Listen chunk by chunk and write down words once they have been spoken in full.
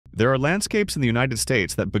There are landscapes in the United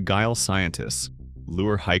States that beguile scientists,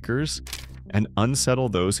 lure hikers, and unsettle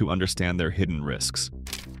those who understand their hidden risks.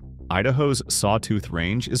 Idaho's Sawtooth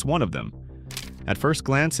Range is one of them. At first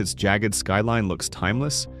glance, its jagged skyline looks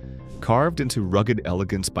timeless, carved into rugged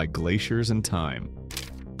elegance by glaciers and time.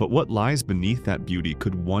 But what lies beneath that beauty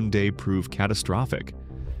could one day prove catastrophic.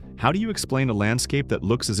 How do you explain a landscape that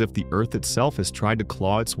looks as if the Earth itself has tried to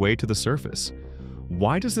claw its way to the surface?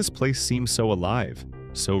 Why does this place seem so alive,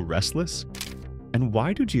 so restless? And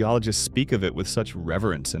why do geologists speak of it with such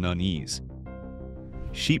reverence and unease?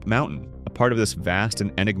 Sheep Mountain, a part of this vast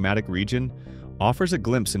and enigmatic region, offers a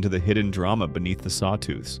glimpse into the hidden drama beneath the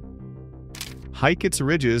Sawtooths. Hike its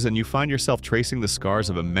ridges and you find yourself tracing the scars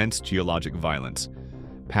of immense geologic violence,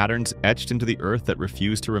 patterns etched into the earth that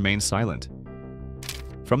refuse to remain silent.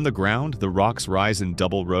 From the ground, the rocks rise in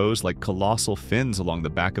double rows like colossal fins along the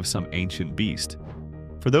back of some ancient beast.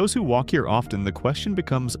 For those who walk here often, the question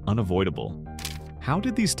becomes unavoidable. How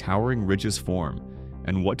did these towering ridges form,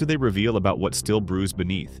 and what do they reveal about what still brews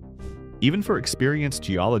beneath? Even for experienced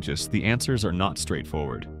geologists, the answers are not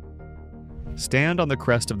straightforward. Stand on the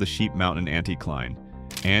crest of the Sheep Mountain anticline,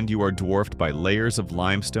 and you are dwarfed by layers of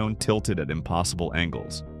limestone tilted at impossible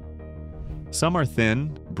angles. Some are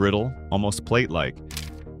thin, brittle, almost plate-like,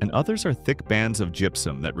 and others are thick bands of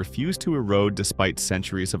gypsum that refuse to erode despite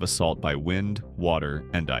centuries of assault by wind, water,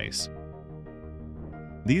 and ice.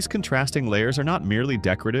 These contrasting layers are not merely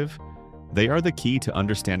decorative, they are the key to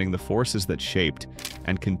understanding the forces that shaped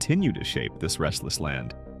and continue to shape this restless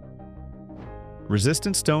land.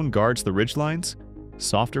 Resistant stone guards the ridgelines,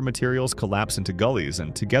 softer materials collapse into gullies,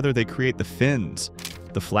 and together they create the fins,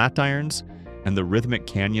 the flatirons, and the rhythmic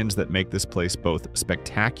canyons that make this place both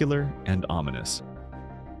spectacular and ominous.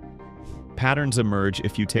 Patterns emerge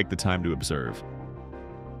if you take the time to observe.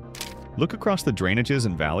 Look across the drainages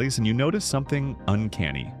and valleys and you notice something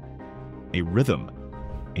uncanny. A rhythm,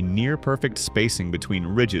 a near-perfect spacing between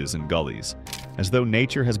ridges and gullies, as though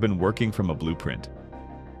nature has been working from a blueprint.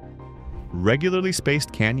 Regularly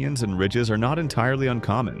spaced canyons and ridges are not entirely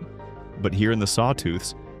uncommon, but here in the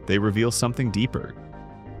Sawtooths, they reveal something deeper.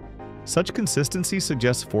 Such consistency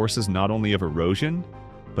suggests forces not only of erosion,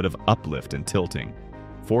 but of uplift and tilting,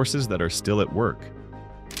 forces that are still at work.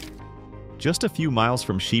 Just a few miles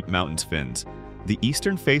from Sheep Mountain's fins, the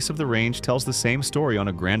eastern face of the range tells the same story on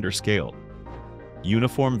a grander scale.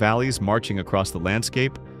 Uniform valleys marching across the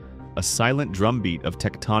landscape, a silent drumbeat of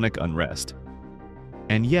tectonic unrest.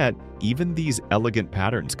 And yet, even these elegant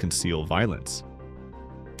patterns conceal violence.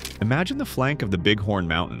 Imagine the flank of the Bighorn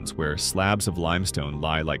Mountains where slabs of limestone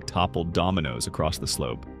lie like toppled dominoes across the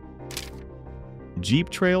slope. Jeep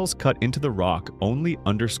trails cut into the rock only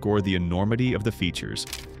underscore the enormity of the features.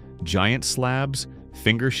 Giant slabs,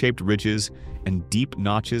 finger-shaped ridges, and deep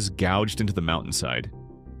notches gouged into the mountainside.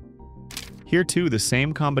 Here too, the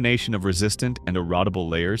same combination of resistant and erodible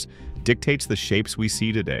layers dictates the shapes we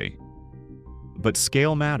see today. But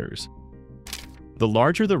scale matters. The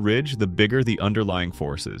larger the ridge, the bigger the underlying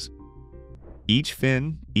forces. Each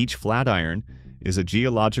fin, each flatiron, is a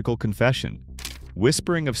geological confession,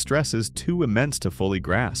 whispering of stresses too immense to fully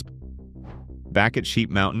grasp. Back at Sheep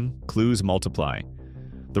Mountain, clues multiply.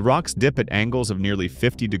 The rocks dip at angles of nearly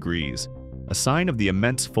 50 degrees, a sign of the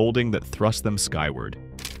immense folding that thrusts them skyward.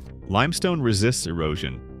 Limestone resists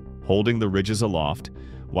erosion, holding the ridges aloft,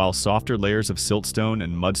 while softer layers of siltstone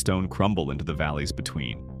and mudstone crumble into the valleys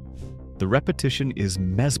between. The repetition is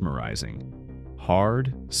mesmerizing.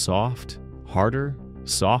 Hard, soft, harder,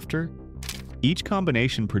 softer, each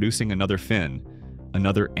combination producing another fin,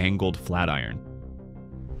 another angled flatiron.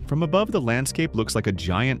 From above, the landscape looks like a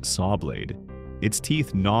giant saw blade, its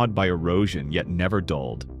teeth gnawed by erosion yet never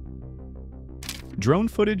dulled. Drone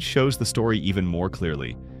footage shows the story even more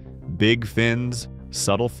clearly. Big fins,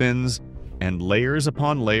 subtle fins, and layers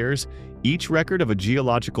upon layers, each record of a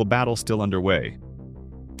geological battle still underway.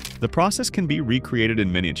 The process can be recreated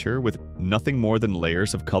in miniature with nothing more than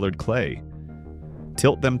layers of colored clay.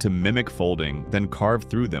 Tilt them to mimic folding, then carve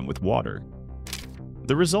through them with water.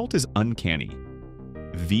 The result is uncanny.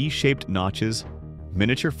 V-shaped notches,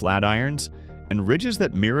 miniature flatirons, and ridges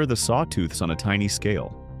that mirror the Sawtooths on a tiny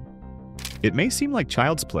scale. It may seem like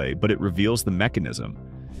child's play, but it reveals the mechanism.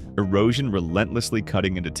 Erosion relentlessly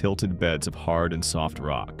cutting into tilted beds of hard and soft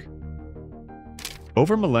rock.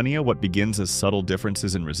 Over millennia, what begins as subtle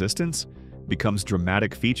differences in resistance becomes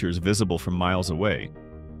dramatic features visible from miles away.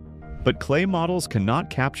 But clay models cannot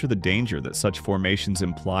capture the danger that such formations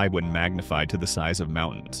imply when magnified to the size of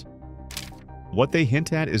mountains. What they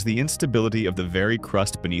hint at is the instability of the very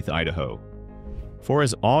crust beneath Idaho. For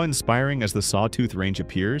as awe-inspiring as the Sawtooth Range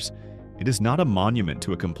appears, it is not a monument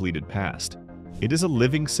to a completed past. It is a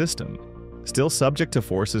living system, still subject to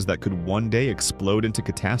forces that could one day explode into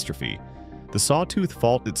catastrophe. The Sawtooth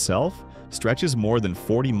Fault itself stretches more than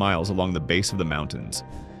 40 miles along the base of the mountains,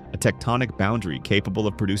 a tectonic boundary capable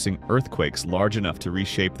of producing earthquakes large enough to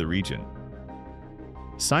reshape the region.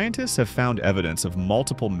 Scientists have found evidence of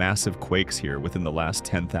multiple massive quakes here within the last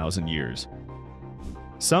 10,000 years.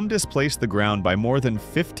 Some displaced the ground by more than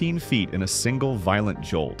 15 feet in a single violent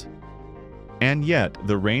jolt. And yet,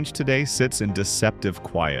 the range today sits in deceptive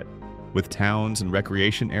quiet, with towns and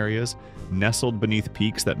recreation areas nestled beneath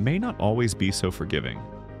peaks that may not always be so forgiving.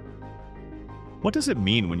 What does it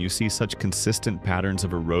mean when you see such consistent patterns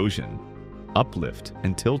of erosion, uplift,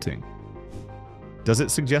 and tilting? Does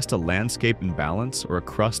it suggest a landscape imbalance or a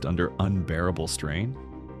crust under unbearable strain?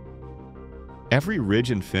 Every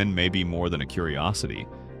ridge and fin may be more than a curiosity.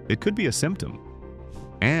 It could be a symptom.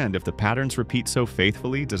 And if the patterns repeat so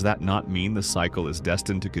faithfully, does that not mean the cycle is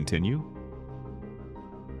destined to continue?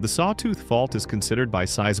 The Sawtooth Fault is considered by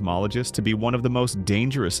seismologists to be one of the most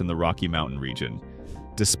dangerous in the Rocky Mountain region,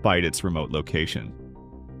 despite its remote location.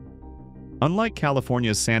 Unlike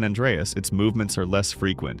California's San Andreas, its movements are less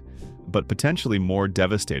frequent, but potentially more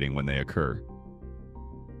devastating when they occur.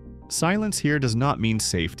 Silence here does not mean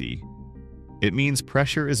safety. It means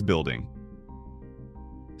pressure is building.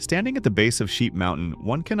 Standing at the base of Sheep Mountain,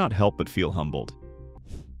 one cannot help but feel humbled.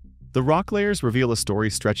 The rock layers reveal a story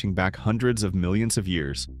stretching back hundreds of millions of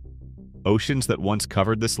years. Oceans that once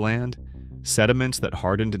covered this land, sediments that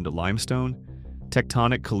hardened into limestone,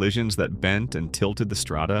 tectonic collisions that bent and tilted the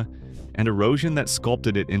strata, and erosion that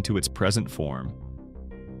sculpted it into its present form.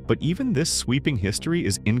 But even this sweeping history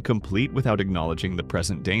is incomplete without acknowledging the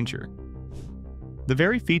present danger. The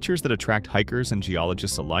very features that attract hikers and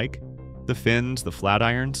geologists alike, the fins, the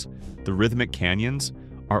flatirons, the rhythmic canyons,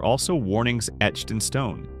 are also warnings etched in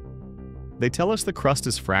stone. They tell us the crust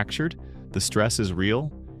is fractured, the stress is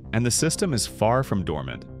real, and the system is far from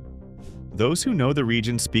dormant. Those who know the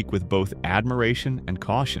region speak with both admiration and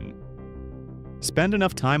caution. Spend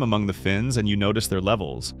enough time among the fins and you notice their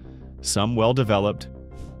levels, some well-developed,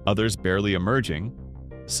 others barely emerging,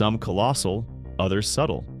 some colossal, others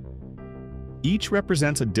subtle. Each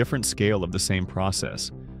represents a different scale of the same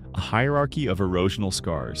process, a hierarchy of erosional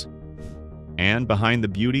scars. And behind the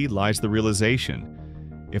beauty lies the realization: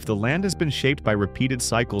 if the land has been shaped by repeated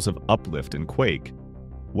cycles of uplift and quake,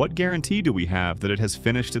 what guarantee do we have that it has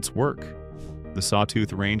finished its work? The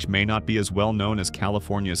Sawtooth Range may not be as well known as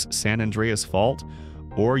California's San Andreas Fault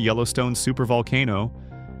or Yellowstone's supervolcano,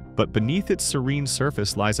 but beneath its serene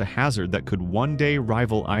surface lies a hazard that could one day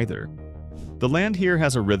rival either. The land here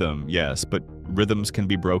has a rhythm, yes, but rhythms can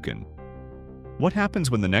be broken. What happens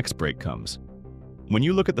when the next break comes? When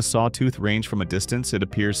you look at the Sawtooth Range from a distance, it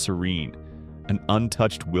appears serene, an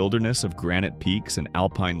untouched wilderness of granite peaks and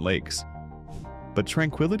alpine lakes. But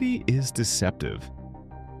tranquility is deceptive.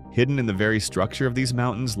 Hidden in the very structure of these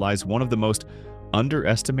mountains lies one of the most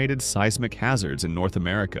underestimated seismic hazards in North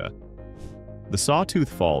America. The Sawtooth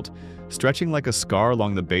Fault, stretching like a scar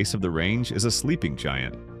along the base of the range, is a sleeping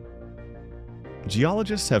giant.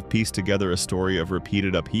 Geologists have pieced together a story of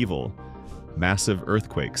repeated upheaval, massive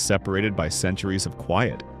earthquakes separated by centuries of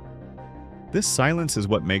quiet. This silence is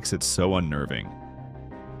what makes it so unnerving.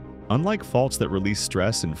 Unlike faults that release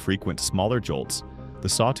stress in frequent smaller jolts, the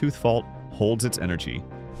Sawtooth Fault holds its energy,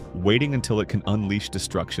 waiting until it can unleash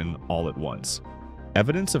destruction all at once.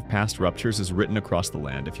 Evidence of past ruptures is written across the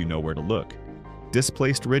land if you know where to look.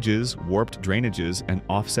 Displaced ridges, warped drainages, and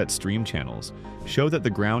offset stream channels show that the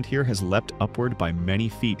ground here has leapt upward by many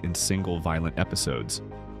feet in single violent episodes.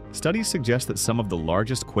 Studies suggest that some of the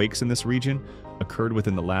largest quakes in this region occurred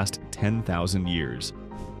within the last 10,000 years,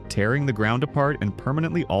 tearing the ground apart and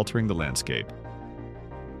permanently altering the landscape.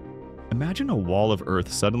 Imagine a wall of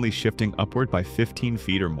earth suddenly shifting upward by 15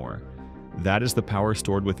 feet or more. That is the power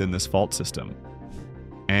stored within this fault system.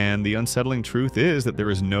 And the unsettling truth is that there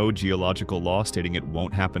is no geological law stating it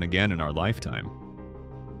won't happen again in our lifetime.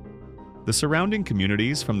 The surrounding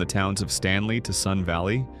communities, from the towns of Stanley to Sun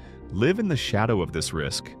Valley, live in the shadow of this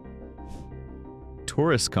risk.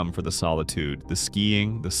 Tourists come for the solitude, the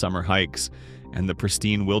skiing, the summer hikes, and the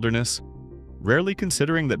pristine wilderness, rarely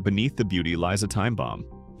considering that beneath the beauty lies a time bomb.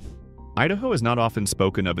 Idaho is not often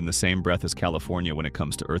spoken of in the same breath as California when it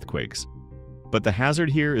comes to earthquakes, but the hazard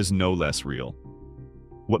here is no less real.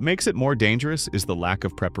 What makes it more dangerous is the lack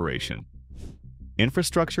of preparation.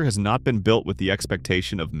 Infrastructure has not been built with the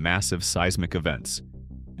expectation of massive seismic events,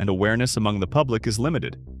 and awareness among the public is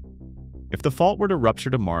limited. If the fault were to rupture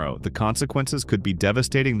tomorrow, the consequences could be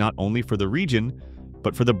devastating not only for the region,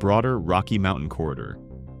 but for the broader Rocky Mountain corridor.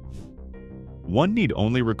 One need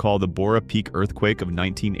only recall the Bora Peak earthquake of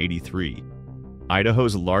 1983.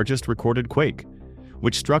 Idaho's largest recorded quake,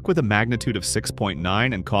 which struck with a magnitude of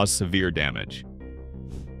 6.9 and caused severe damage.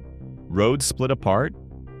 Roads split apart,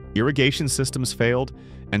 irrigation systems failed,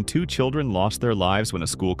 and 2 children lost their lives when a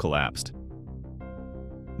school collapsed.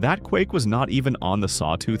 That quake was not even on the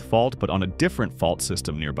Sawtooth Fault, but on a different fault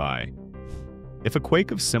system nearby. If a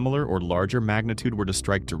quake of similar or larger magnitude were to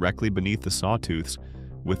strike directly beneath the Sawtooths,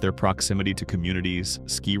 with their proximity to communities,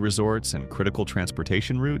 ski resorts, and critical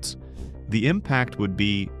transportation routes, the impact would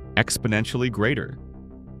be exponentially greater.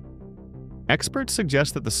 Experts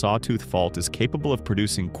suggest that the Sawtooth Fault is capable of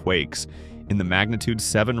producing quakes in the magnitude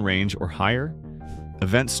 7 range or higher,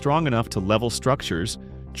 events strong enough to level structures,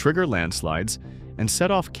 trigger landslides, and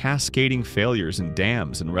set off cascading failures in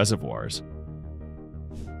dams and reservoirs.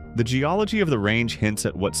 The geology of the range hints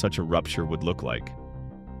at what such a rupture would look like.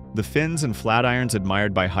 The fins and flatirons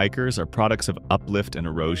admired by hikers are products of uplift and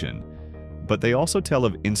erosion, but they also tell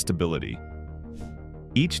of instability.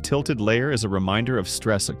 Each tilted layer is a reminder of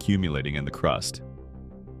stress accumulating in the crust.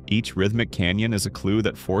 Each rhythmic canyon is a clue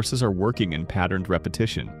that forces are working in patterned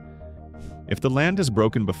repetition. If the land is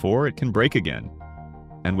broken before, it can break again.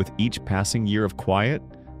 And with each passing year of quiet,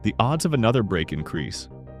 the odds of another break increase.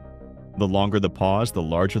 The longer the pause, the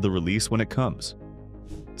larger the release when it comes.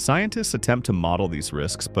 Scientists attempt to model these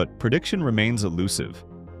risks, but prediction remains elusive.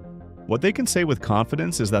 What they can say with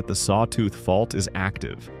confidence is that the Sawtooth Fault is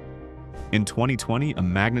active. In 2020, a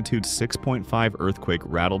magnitude 6.5 earthquake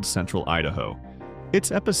rattled central Idaho, its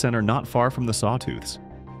epicenter not far from the Sawtooths.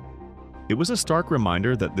 It was a stark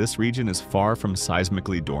reminder that this region is far from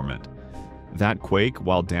seismically dormant. That quake,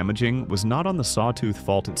 while damaging, was not on the Sawtooth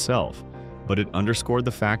Fault itself, but it underscored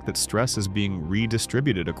the fact that stress is being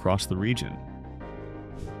redistributed across the region.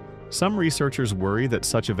 Some researchers worry that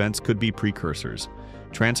such events could be precursors,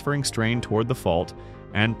 transferring strain toward the fault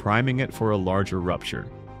and priming it for a larger rupture.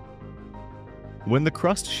 When the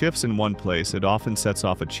crust shifts in one place, it often sets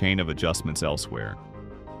off a chain of adjustments elsewhere.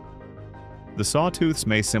 The Sawtooths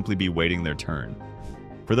may simply be waiting their turn.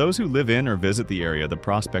 For those who live in or visit the area, the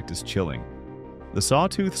prospect is chilling. The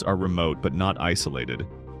Sawtooths are remote but not isolated.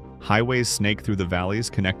 Highways snake through the valleys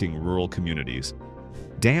connecting rural communities.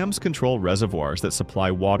 Dams control reservoirs that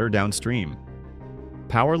supply water downstream.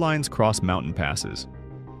 Power lines cross mountain passes.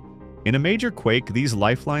 In a major quake, these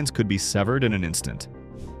lifelines could be severed in an instant.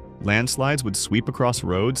 Landslides would sweep across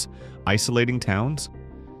roads, isolating towns.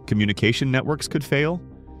 Communication networks could fail.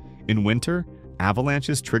 In winter,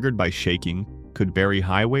 avalanches triggered by shaking could bury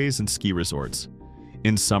highways and ski resorts.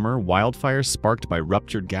 In summer, wildfires sparked by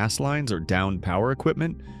ruptured gas lines or downed power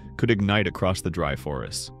equipment could ignite across the dry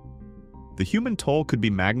forests. The human toll could be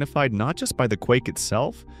magnified not just by the quake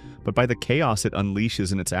itself, but by the chaos it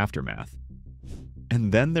unleashes in its aftermath.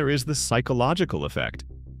 And then there is the psychological effect.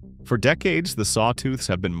 For decades, the Sawtooths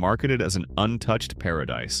have been marketed as an untouched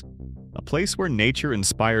paradise, a place where nature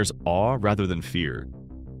inspires awe rather than fear.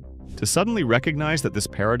 To suddenly recognize that this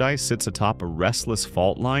paradise sits atop a restless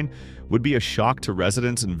fault line would be a shock to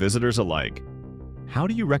residents and visitors alike. How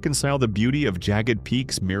do you reconcile the beauty of jagged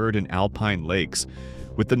peaks mirrored in alpine lakes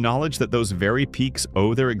with the knowledge that those very peaks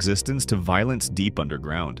owe their existence to violence deep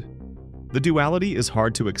underground? The duality is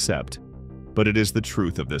hard to accept, but it is the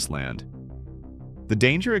truth of this land. The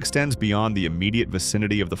danger extends beyond the immediate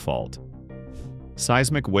vicinity of the fault.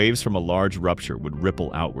 Seismic waves from a large rupture would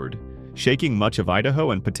ripple outward, shaking much of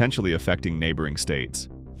Idaho and potentially affecting neighboring states.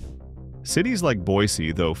 Cities like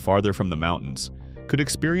Boise, though farther from the mountains, could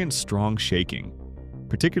experience strong shaking,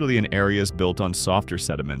 particularly in areas built on softer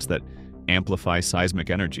sediments that amplify seismic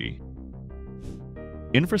energy.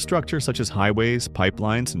 Infrastructure such as highways,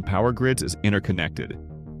 pipelines, and power grids is interconnected,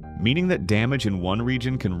 meaning that damage in one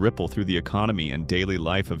region can ripple through the economy and daily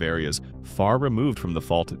life of areas far removed from the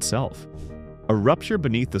fault itself. A rupture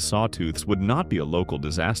beneath the Sawtooths would not be a local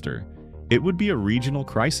disaster, it would be a regional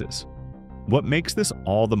crisis. What makes this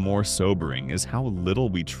all the more sobering is how little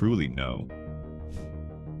we truly know.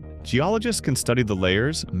 Geologists can study the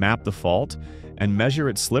layers, map the fault, and measure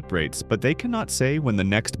its slip rates, but they cannot say when the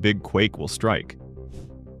next big quake will strike.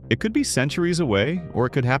 It could be centuries away, or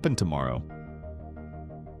it could happen tomorrow.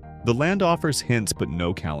 The land offers hints but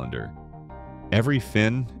no calendar. Every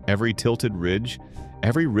fin, every tilted ridge,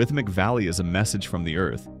 every rhythmic valley is a message from the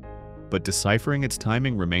earth, but deciphering its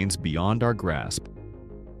timing remains beyond our grasp.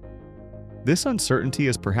 This uncertainty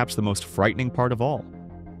is perhaps the most frightening part of all.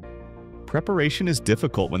 Preparation is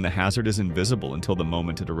difficult when the hazard is invisible until the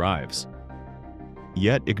moment it arrives.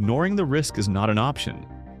 Yet, ignoring the risk is not an option.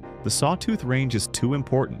 The Sawtooth Range is too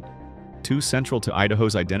important, too central to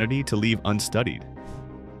Idaho's identity to leave unstudied.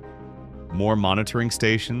 More monitoring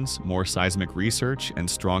stations, more seismic research, and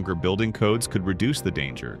stronger building codes could reduce the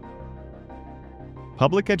danger.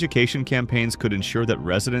 Public education campaigns could ensure that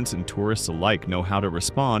residents and tourists alike know how to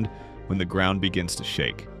respond when the ground begins to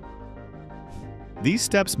shake. These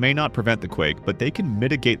steps may not prevent the quake, but they can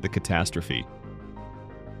mitigate the catastrophe.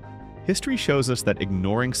 History shows us that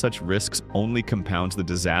ignoring such risks only compounds the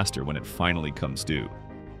disaster when it finally comes due.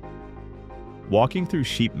 Walking through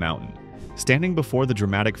Sheep Mountain, standing before the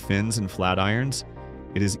dramatic fins and flatirons,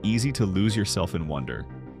 it is easy to lose yourself in wonder.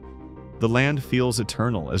 The land feels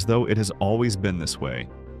eternal, as though it has always been this way.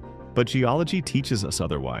 But geology teaches us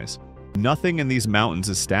otherwise. Nothing in these mountains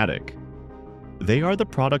is static. They are the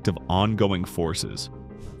product of ongoing forces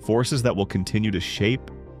that will continue to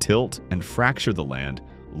shape, tilt, and fracture the land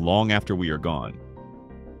long after we are gone.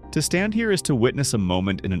 To stand here is to witness a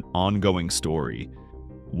moment in an ongoing story,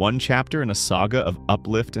 one chapter in a saga of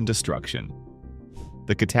uplift and destruction.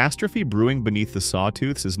 The catastrophe brewing beneath the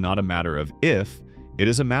Sawtooths is not a matter of if, it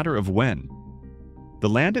is a matter of when. The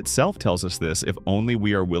land itself tells us this if only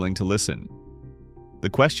we are willing to listen. The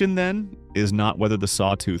question, then, is not whether the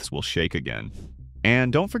Sawtooths will shake again.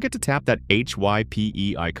 And don't forget to tap that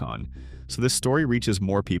HYPE icon so this story reaches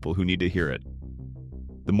more people who need to hear it.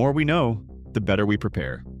 The more we know, the better we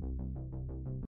prepare.